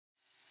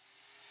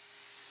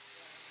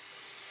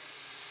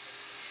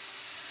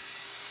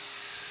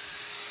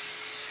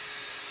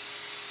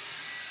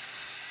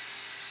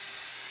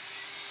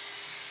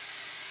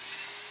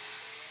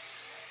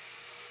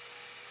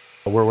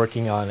We're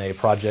working on a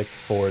project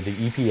for the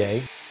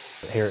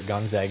EPA here at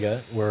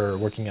Gonzaga. We're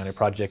working on a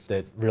project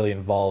that really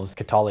involves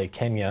Kitale,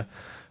 Kenya.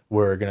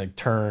 We're going to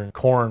turn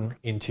corn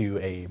into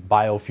a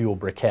biofuel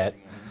briquette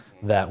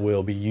that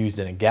will be used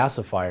in a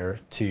gasifier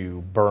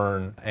to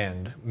burn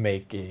and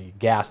make a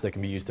gas that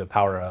can be used to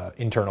power an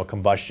internal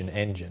combustion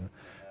engine,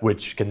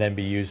 which can then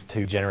be used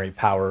to generate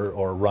power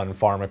or run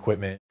farm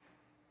equipment.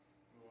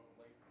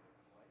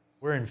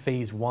 We're in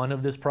phase 1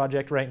 of this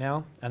project right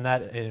now, and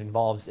that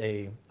involves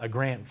a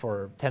grant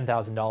for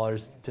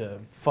 $10,000 to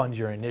fund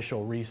your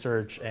initial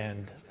research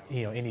and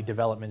any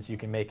developments you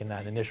can make in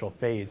that initial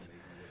phase.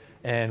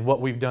 And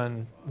what we've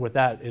done with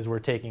that is we're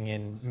taking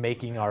in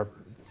making our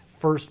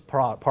first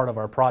part of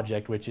our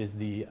project, which is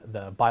the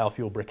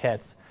biofuel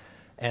briquettes,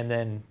 and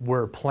then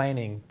we're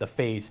planning the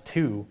phase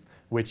 2,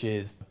 which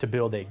is to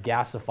build a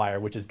gasifier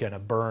which is going to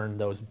burn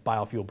those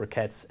biofuel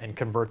briquettes and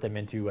convert them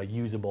into a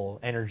usable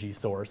energy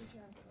source.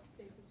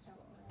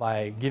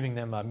 By giving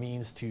them a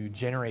means to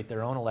generate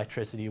their own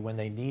electricity when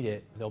they need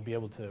it, they'll be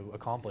able to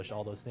accomplish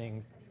all those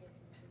things.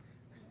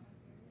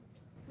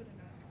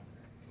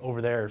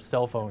 Over there,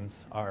 cell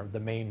phones are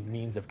the main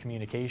means of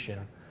communication,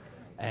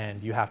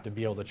 and you have to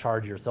be able to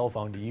charge your cell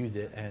phone to use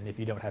it, and if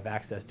you don't have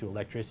access to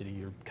electricity,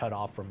 you're cut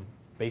off from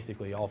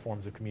basically all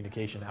forms of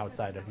communication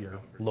outside of your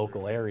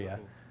local area.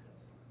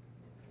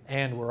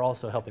 And we're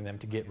also helping them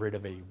to get rid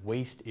of a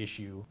waste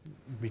issue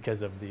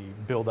because of the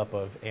buildup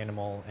of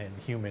animal and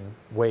human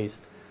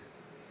waste.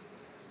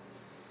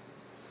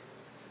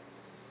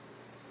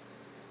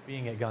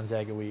 Being at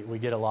Gonzaga, we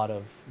get a lot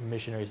of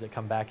missionaries that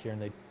come back here,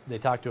 and they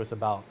talk to us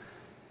about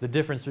the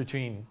difference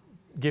between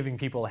giving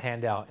people a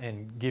handout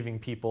and giving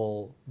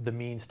people the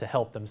means to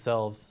help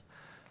themselves.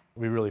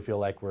 We really feel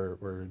like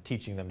we're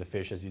teaching them to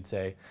fish, as you'd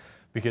say,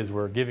 because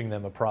we're giving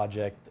them a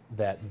project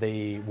that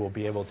they will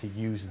be able to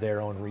use their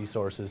own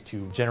resources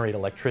to generate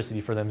electricity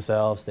for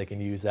themselves. They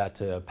can use that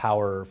to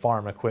power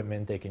farm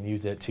equipment. They can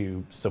use it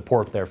to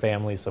support their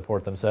families,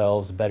 support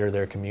themselves, better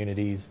their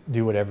communities,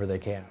 do whatever they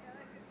can.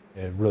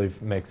 It really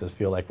makes us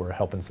feel like we're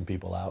helping some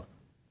people out.